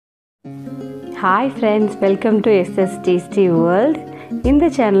Hi friends, welcome to SS Tasty World. இந்த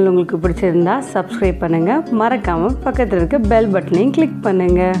channel உங்களுக்கு பிடிச்சிருந்தா subscribe பண்ணுங்க, மறக்காம பக்கத்துல இருக்க bell பட்டனையும் click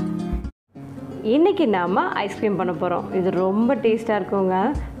பண்ணுங்க. இன்னைக்கு நாம ஐஸ்கிரீம் பண்ண போறோம். இது ரொம்ப டேஸ்டா இருக்குங்க.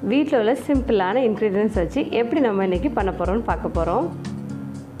 வீட்ல உள்ள சிம்பிளான ingredients வச்சு எப்படி நம்ம இன்னைக்கு பண்ண போறோம்னு பார்க்க போறோம்.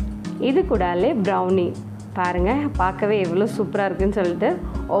 இது கூடவே brownie. பாருங்க, பார்க்கவே எவ்வளவு சூப்பரா இருக்குன்னு சொல்லிட்டு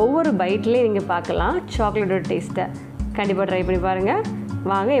ஒவ்வொரு பைட்லயே நீங்க பார்க்கலாம் சாக்லேட்டோட டேஸ்ட்டை. கண்டிப்பா ட்ரை பண்ணி பாருங்க.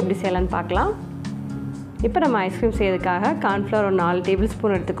 வாங்க எப்படி செய்யலாம்னு பார்க்கலாம். இப்போ நம்ம ஐஸ்கிரீம் செய்யறதுக்காக கார்ன் ஃப்ளவர் ஒரு 4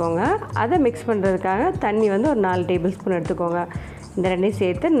 டேபிள்ஸ்பூன் எடுத்துக்கோங்க. அதை மிக்ஸ் பண்ணுறதுக்காக தண்ணி வந்து ஒரு 4 டேபிள்ஸ்பூன் எடுத்துக்கோங்க. இந்த ரெண்டையும்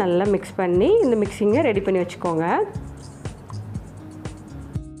சேர்த்து நல்லா மிக்ஸ் பண்ணி இந்த மிக்ஸிங்கை ரெடி பண்ணி வச்சுக்கோங்க.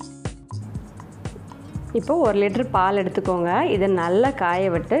 இப்போ 1 லிட்டர் பால் எடுத்துக்கோங்க. இதை நல்லா காய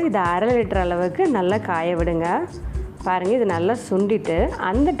விட்டு இதை 1/2 லிட்டர் அளவுக்கு நல்லா காய விடுங்க. பாருங்கள், இது நல்லா சுண்டிட்டு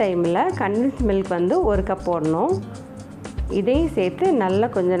அந்த டைமில் கண்டென்ஸ்ட் மில்க் வந்து 1 கப் போடணும். இதையும் சேர்த்து நல்லா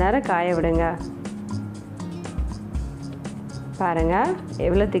கொஞ்ச நேரம் காய விடுங்க. பாருங்கள்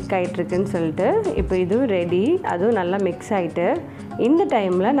எவ்வளோ திக்காயிட்ருக்குன்னு சொல்லிட்டு. இப்போ இதுவும் ரெடி, அதுவும் நல்லா மிக்ஸ் ஆகிட்டு இந்த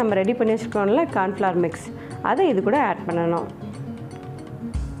டைமில் நம்ம ரெடி பண்ணி வச்சுருக்கோம்ல கார்ன்ஃப்ளவர் மிக்ஸ், அதை இது கூட ஆட் பண்ணணும்.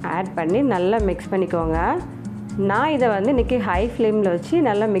 ஆட் பண்ணி நல்லா மிக்ஸ் பண்ணிக்கோங்க. நான் இதை வந்து இன்றைக்கி ஹை ஃப்ளேமில் வச்சு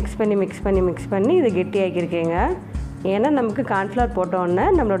நல்லா மிக்ஸ் பண்ணி இது கெட்டியாக்கியிருக்கேங்க. ஏன்னா நமக்கு கார்ன்ஃப்ளவர் போட்டோன்னே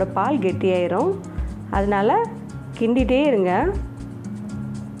நம்மளோட பால் கெட்டியாயிரும், அதனால் கிண்டிகிட்டே இருங்க.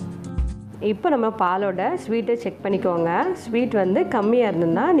 இப்போ நம்ம பாலோட ஸ்வீட்டை செக் பண்ணிக்கோங்க. ஸ்வீட் வந்து கம்மியாக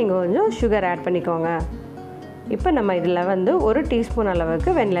இருந்ததுன்னா நீங்கள் கொஞ்சம் சுகர் ஆட் பண்ணிக்கோங்க. இப்போ நம்ம இதில் வந்து 1 டீஸ்பூன்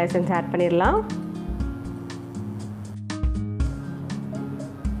அளவுக்கு வெனிலா எசன்ஸ் ஆட் பண்ணிடலாம்.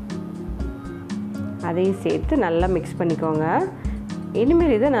 அதையும் சேர்த்து நல்லா மிக்ஸ் பண்ணிக்கோங்க.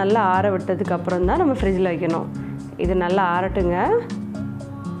 இனிமேல் இதை நல்லா ஆற விட்டதுக்கப்புறம் தான் நம்ம ஃப்ரிட்ஜில் வைக்கணும். இது நல்லா ஆறட்டுங்க.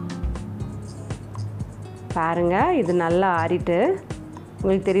 பாருங்கள், இது நல்லா ஆறிட்டு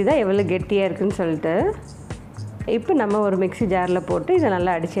உங்களுக்கு தெரியுதா எவ்வளோ கெட்டியாக இருக்குதுன்னு சொல்லிட்டு. இப்போ நம்ம ஒரு மிக்ஸி ஜாரில் போட்டு இதை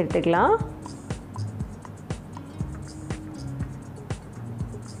நல்லா அடித்து எடுத்துக்கலாம்.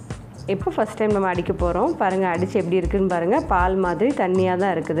 இப்போ ஃபஸ்ட் டைம் நம்ம அடிக்க போகிறோம். பாருங்கள், அடித்து எப்படி இருக்குதுன்னு பாருங்கள். பால் மாதிரி தண்ணியாக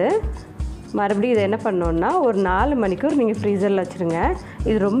தான் இருக்குது. மறுபடியும் இதை என்ன பண்ணோன்னா ஒரு 4 மணிக்கூர் நீங்கள் ஃப்ரீசரில் வச்சுருங்க.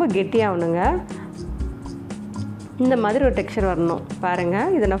 இது ரொம்ப கெட்டியாகணுங்க. இந்த மாதிரி ஒரு டெக்ஸ்சர் வரணும்.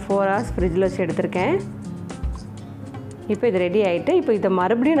 பாருங்கள், இதை நான் 4 hours ஃப்ரிட்ஜில் வச்சு எடுத்திருக்கேன். இப்போ இது ரெடி ஆகிட்டு இப்போ இதை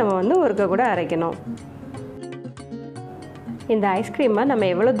மறுபடியும் நம்ம வந்து ஒருக்க கூட அரைக்கணும். இந்த ஐஸ்கிரீமை நம்ம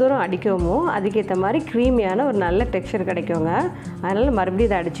எவ்வளோ தூரம் அடிக்கிறோமோ அதுக்கேற்ற மாதிரி க்ரீமியான ஒரு நல்ல டெக்ஸ்சர் கிடைக்குங்க. அதனால் மறுபடியும்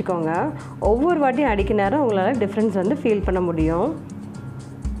இதை அடிச்சுக்கோங்க. ஒவ்வொரு வாட்டியும் அடிக்க நேரம் உங்களால் டிஃப்ரென்ஸ் வந்து ஃபீல் பண்ண முடியும்.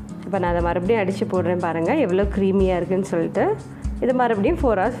 இப்போ நான் அதை மறுபடியும் அடித்து போடுறேன். பாருங்கள் எவ்வளோ க்ரீமியாக இருக்குதுன்னு சொல்லிட்டு. இது மறுபடியும்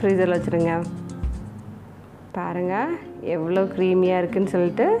 4 hours ஃப்ரீசரில் வச்சுருங்க. பாருங்கள் எவ்வளோ க்ரீமியாக இருக்குதுன்னு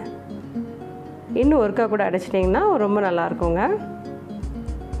சொல்லிட்டு. இன்னும் ஒருக்கா கூட அடைச்சிட்டிங்கன்னா ரொம்ப நல்லாயிருக்குங்க.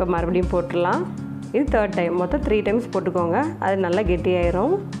 இப்போ மறுபடியும் போட்டுடலாம். இது 3rd டைம், மொத்தம் 3 டைம்ஸ் போட்டுக்கோங்க. அது நல்லா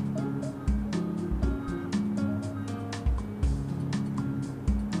கெட்டியாயிரும்.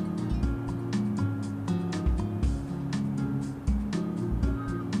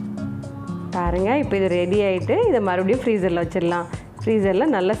 பாருங்கள், இப்போ இது ரெடி ஆகிட்டு இதை மறுபடியும் ஃப்ரீசரில் வச்சிடலாம்.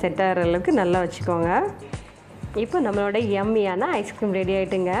 ஃப்ரீசரில் நல்லா செட் ஆகிற அளவுக்கு நல்லா வச்சுக்கோங்க. இப்போ நம்மளோட யம்மியான ஐஸ்கிரீம் ரெடி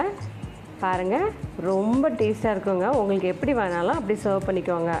ஆகிட்டுங்க. பாருங்கள், ரொம்ப டேஸ்ட்டாக இருக்குங்க. உங்களுக்கு எப்படி வேணாலும் அப்படி சர்வ்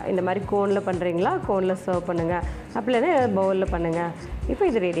பண்ணிக்கோங்க. இந்த மாதிரி கோனில் பண்ணுறீங்களா, கோனில் சர்வ் பண்ணுங்கள். அப்படி இல்லைன்னா ஏதாவது பவுலில் பண்ணுங்கள். இப்போ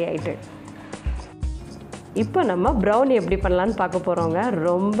இது ரெடி ஆகிட்டு இப்போ நம்ம ப்ரௌனி எப்படி பண்ணலான்னு பார்க்க போகிறோங்க.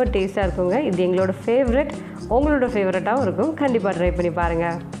 ரொம்ப டேஸ்ட்டாக இருக்குங்க. இது எங்களோட ஃபேவரட், உங்களோட ஃபேவரட்டாகவும் இருக்கும். கண்டிப்பாக ட்ரை பண்ணி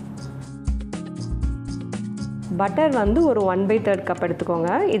பாருங்கள். பட்டர் வந்து ஒரு 1/3 கப்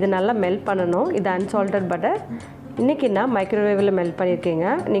எடுத்துக்கோங்க. இது நல்லா மெல்ட் பண்ணணும். இது அன்சால்டட் பட்டர். இன்றைக்கி நான் மைக்ரோவேவில் மெல்ட் பண்ணியிருக்கேங்க.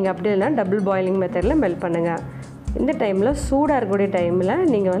 நீங்கள் அப்படி இல்லைனா டபுள் பாயிலிங் மெத்தடில் மெல்ட் பண்ணுங்கள். இந்த டைமில் சூடாக இருக்கக்கூடிய டைமில்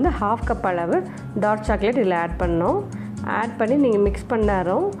நீங்கள் வந்து 1/2 கப் அளவு டார்க் சாக்லேட் இதில் ஆட் பண்ணணும். ஆட் பண்ணி நீங்கள் மிக்ஸ்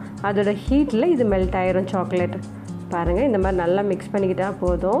பண்ணாரும் அதோட ஹீட்டில் இது மெல்ட் ஆயிரும் சாக்லேட். பாருங்கள், இந்த மாதிரி நல்லா மிக்ஸ் பண்ணிக்கிட்டால்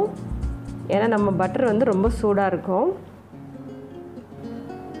போதும். ஏன்னா நம்ம பட்டர் வந்து ரொம்ப சூடாக இருக்கும்.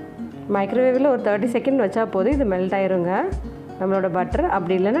 மைக்ரோவேவில் ஒரு 30 செகண்ட் வச்சா போதும், இது மெல்ட் ஆயிருங்க நம்மளோட பட்டர்.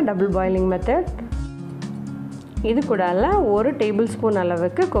 அப்படி இல்லைன்னா டபுள் பாயிலிங் மெத்தட். இது கூட 1 டேபிள் ஸ்பூன்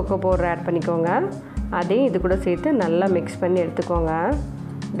அளவுக்கு கொக்கோ பவுடர் ஆட் பண்ணிக்கோங்க. அதையும் இது கூட சேர்த்து நல்லா மிக்ஸ் பண்ணி எடுத்துக்கோங்க.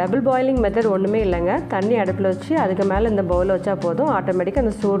 டபுள் பாயிலிங் மெத்தட் ஒன்றுமே இல்லைங்க. தண்ணி அடுப்பில் வச்சு அதுக்கு மேலே இந்த பவுலில் வச்சா போதும், ஆட்டோமேட்டிக்காக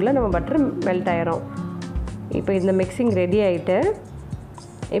அந்த சூடில் நம்ம பட்டர் மெல்ட் ஆயிரும். இப்போ இந்த மிக்சிங் ரெடி ஆகிட்டு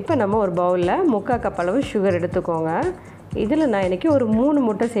இப்போ நம்ம ஒரு பவுலில் 3/4 கப் அளவு சுகர் எடுத்துக்கோங்க. இதில் நான் இன்றைக்கி ஒரு 3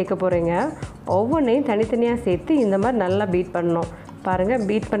 முட்டை சேர்க்க போகிறேங்க. ஒவ்வொன்றையும் தனித்தனியாக சேர்த்து இந்த மாதிரி நல்லா பீட் பண்ணணும். பாருங்கள்,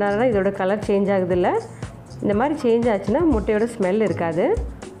 பீட் பண்ணாதான் இதோட கலர் சேஞ்ச் ஆகுதில்ல. இந்த மாதிரி சேஞ்ச் ஆச்சுன்னா முட்டையோட ஸ்மெல் இருக்காது.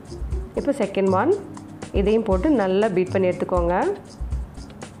 இப்போ செகண்ட் ஒன், இதையும் போட்டு நல்லா பீட் பண்ணி எடுத்துக்கோங்க.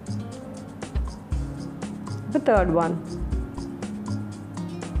 இப்போ தேர்ட் ஒன்.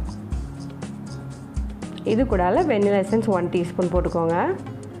 இது கூடால வெண்ணிலா எசன்ஸ் 1 டீஸ்பூன் போட்டுக்கோங்க.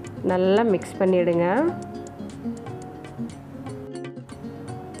 நல்லா மிக்ஸ் பண்ணிவிடுங்க.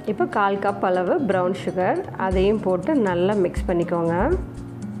 இப்போ 1/4 கப் அளவு ப்ரௌன் சுகர் அதையும் போட்டு நல்லா மிக்ஸ் பண்ணிக்கோங்க.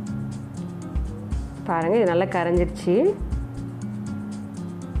 பாருங்கள், இது நல்லா கரைஞ்சிருச்சு.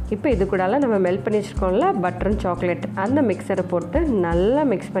 இப்போ இது கூடால நம்ம மெல்ட் பண்ணி வச்சுருக்கோம்ல பட்டர் அண்ட் சாக்லேட், அந்த மிக்சரை போட்டு நல்லா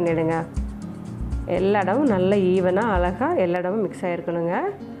மிக்ஸ் பண்ணிவிடுங்க. எல்லா இடமும் நல்லா ஈவனாக அழகாக எல்லா இடமும் மிக்ஸ் ஆகிருக்கணுங்க.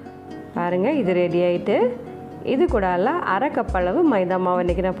 பாருங்கள், இது ரெடி ஆகிட்டு இது கூடால 1/2 கப் அளவு மைதா மாவு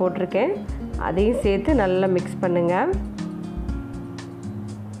இன்றைக்கி நான் போட்டிருக்கேன். அதையும் சேர்த்து நல்லா மிக்ஸ் பண்ணுங்கள்.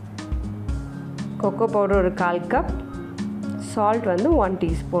 கொக்கோ பவுடர் ஒரு 1/4 கப், சால்ட் வந்து 1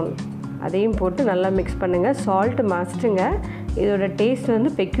 டீஸ்பூன், அதையும் போட்டு நல்லா மிக்ஸ் பண்ணுங்கள். சால்ட்டு மஸ்ட்டுங்க. இதோட டேஸ்ட்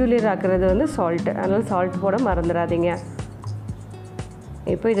வந்து பெக்யூலியர் ஆக்குறது வந்து சால்ட்டு, அதனால் சால்ட் போட மறந்துடாதீங்க.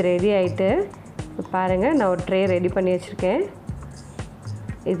 இப்போ இது ரெடி ஆகிட்டு இப்போ பாருங்கள், நான் ஒரு ட்ரே ரெடி பண்ணி வச்சுருக்கேன்.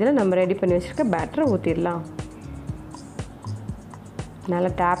 இதில் நம்ம ரெடி பண்ணி வச்சுருக்க பேட்டரை ஊற்றிடலாம். நல்லா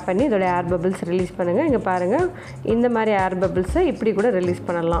டேப் பண்ணி இதோட ஏர் பபிள்ஸ் ரிலீஸ் பண்ணுங்கள். இங்கே பாருங்கள், இந்த மாதிரி ஏர் பபிள்ஸை இப்படி கூட ரிலீஸ்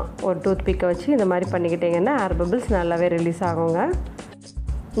பண்ணலாம். ஒரு டூத் பிக்கை வச்சு இந்த மாதிரி பண்ணிக்கிட்டிங்கன்னா ஏர் பபிள்ஸ் நல்லாவே ரிலீஸ் ஆகுங்க.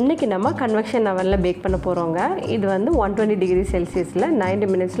 இன்றைக்கி நம்ம கன்வெக்ஷன் அவனில் பேக் பண்ண போகிறோங்க. இது வந்து 120 டிகிரி செல்சியஸில் 90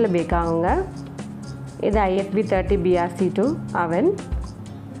 மினிட்ஸில் பேக் ஆகுங்க. இது IFB 30 BRC2 அவன்.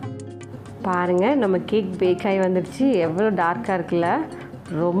 பாருங்கள், நம்ம கேக் பேக் ஆகி வந்துடுச்சு. எவ்வளோ டார்க்காக இருக்குல்ல,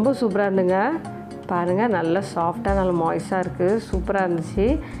 ரொம்ப சூப்பராக இருந்துங்க. பாருங்கள், நல்லா சாஃப்டாக நல்லா மாய்ஸாக இருக்குது, சூப்பராக இருந்துச்சு.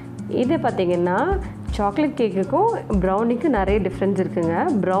 இது பார்த்திங்கன்னா சாக்லேட் கேக்குக்கும் ப்ரௌனிக்கும் நிறைய டிஃப்ரென்ஸ் இருக்குங்க.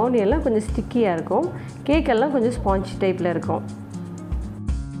 ப்ரௌனி எல்லாம் கொஞ்சம் ஸ்டிக்கியாக இருக்கும், கேக்கெல்லாம் கொஞ்சம் ஸ்பாஞ்ச் டைப்பில் இருக்கும்.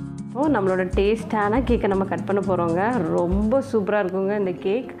 நம்மளோட டேஸ்டான கேக்கை நம்ம கட் பண்ண போகிறோங்க. ரொம்ப சூப்பராக இருக்குங்க இந்த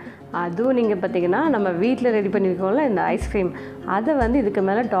கேக். அதுவும் நீங்கள் பார்த்தீங்கன்னா நம்ம வீட்டில் ரெடி பண்ணியிருக்கோம்ல இந்த ஐஸ்கிரீம், அதை வந்து இதுக்கு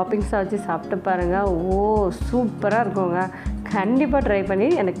மேலே டாப்பிங்ஸாக வச்சு சாப்பிட்டு பாருங்கள். ஓ, சூப்பராக இருக்குங்க. கண்டிப்பாக ட்ரை பண்ணி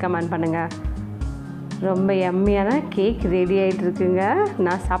எனக்கு கமெண்ட் பண்ணுங்கள். ரொம்ப எம்மியான கேக் ரெடி ஆகிட்டு இருக்குங்க.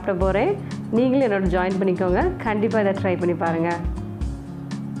 நான் சாப்பிட போகிறேன், நீங்களும் என்னோட ஜாயின் பண்ணிக்கோங்க. கண்டிப்பாக இதை ட்ரை பண்ணி பாருங்கள்.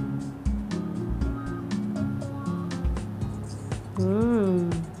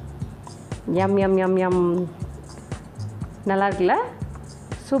 யம் யம் யம் யம், நல்லா இருக்குல்ல,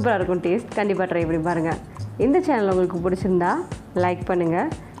 சூப்பராக இருக்கும் டேஸ்ட். கண்டிப்பாக ட்ரை பண்ணி பாருங்கள். இந்த சேனல் உங்களுக்கு பிடிச்சிருந்தா லைக் பண்ணுங்கள்,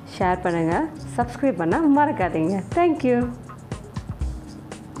 ஷேர் பண்ணுங்கள், சப்ஸ்கிரைப் பண்ண மறக்காதீங்க. தேங்க்யூ.